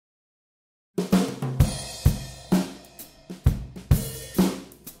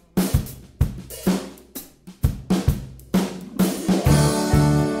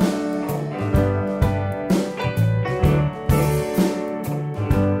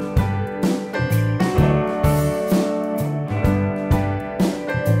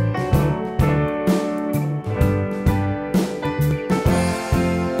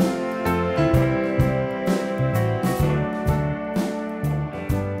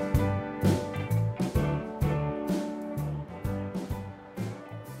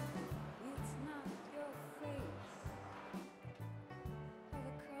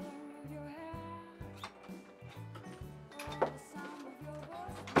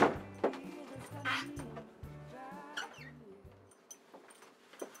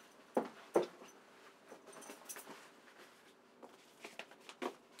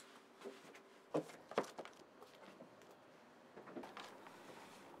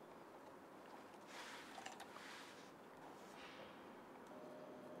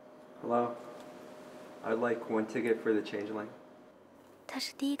Hello. I'd like one ticket for the Changeling. 他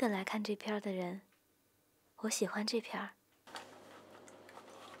是第一个来看这片的人，我喜欢这片。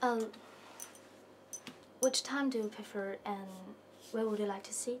Which time do you prefer and where would you like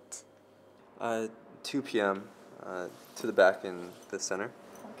to sit? 2 p.m. To the back in the center.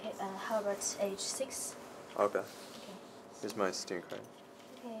 Okay, how about age 6? Okay. Here's my student card.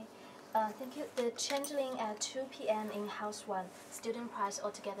 Okay, thank you. The Changeling at 2 p.m. in House 1. Student price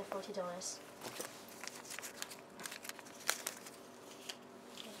altogether $40. Okay.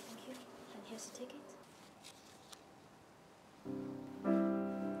 Okay, thank you. And here's the ticket.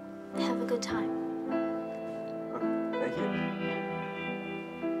 Have a good time. Thank you.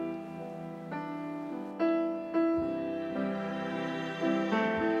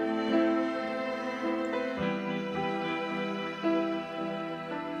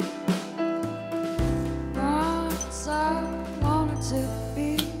 Once I wanted to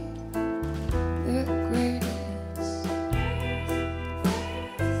be the greatest.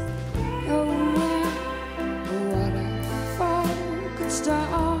 No whatever could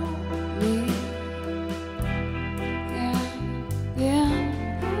stop me. And then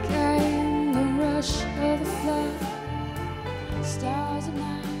came the rush of the flood. Stars of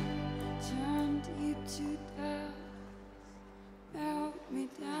night turned deep to dust, melt me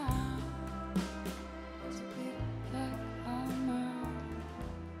down. It's a bit like armor.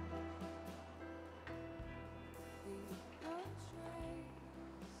 The trace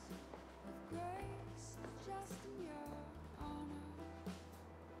of grace just in your honor.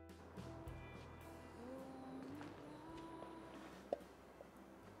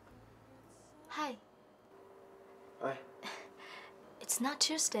 Hi. Hi. It's not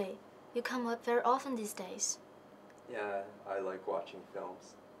Tuesday. You come up very often these days. Yeah, I like watching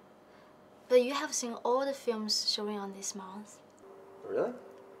films. But you have seen all the films showing on this month. Really?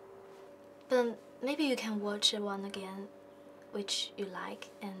 But maybe you can watch one again, which you like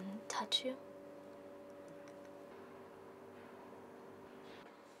and touch you.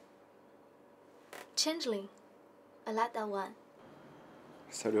 Changeling. I like that one.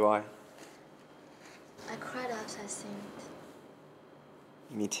 So do I. I cried after I seen it.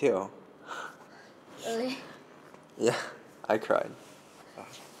 Me too. Really? Yeah, I cried.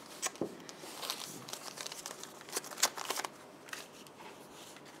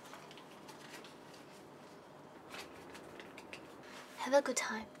 Have a good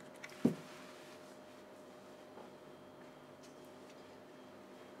time.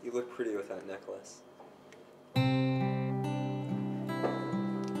 You look pretty with that necklace.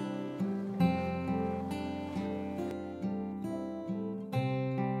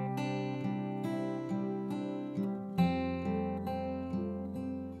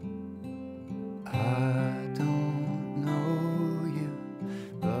 I don't know you,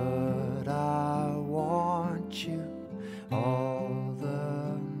 but I want you all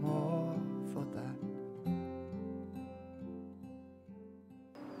the more for that.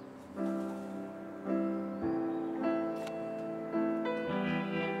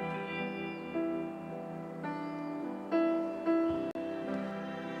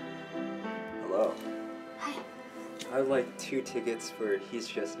 Hello. Hi. I'd like 2 tickets for He's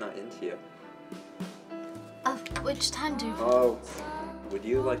Just Not Into You. Which time do you? Oh, would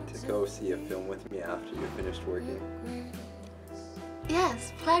you like to go see a film with me after you're finished working?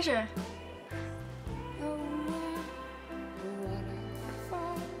 Yes, pleasure.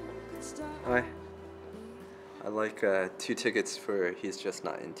 Hi. I'd like 2 tickets for He's Just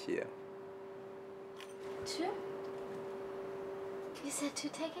Not Into You. 2? You said 2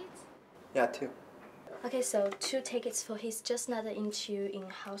 tickets? Yeah, 2. Okay, so 2 tickets for He's Just Not Into You in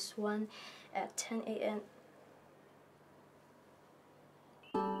House 1 at 10 a.m.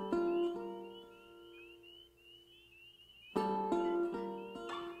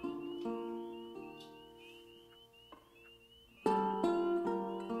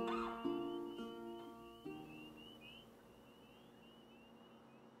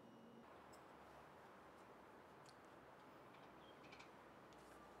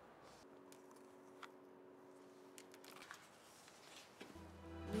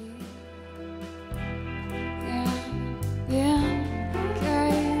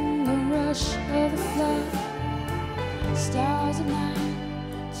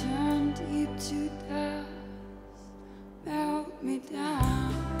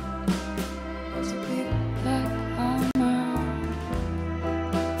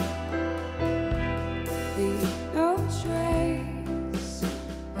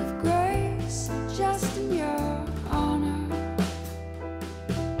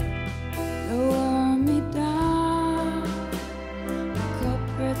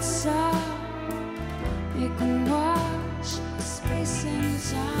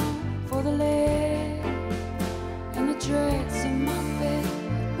 the lake.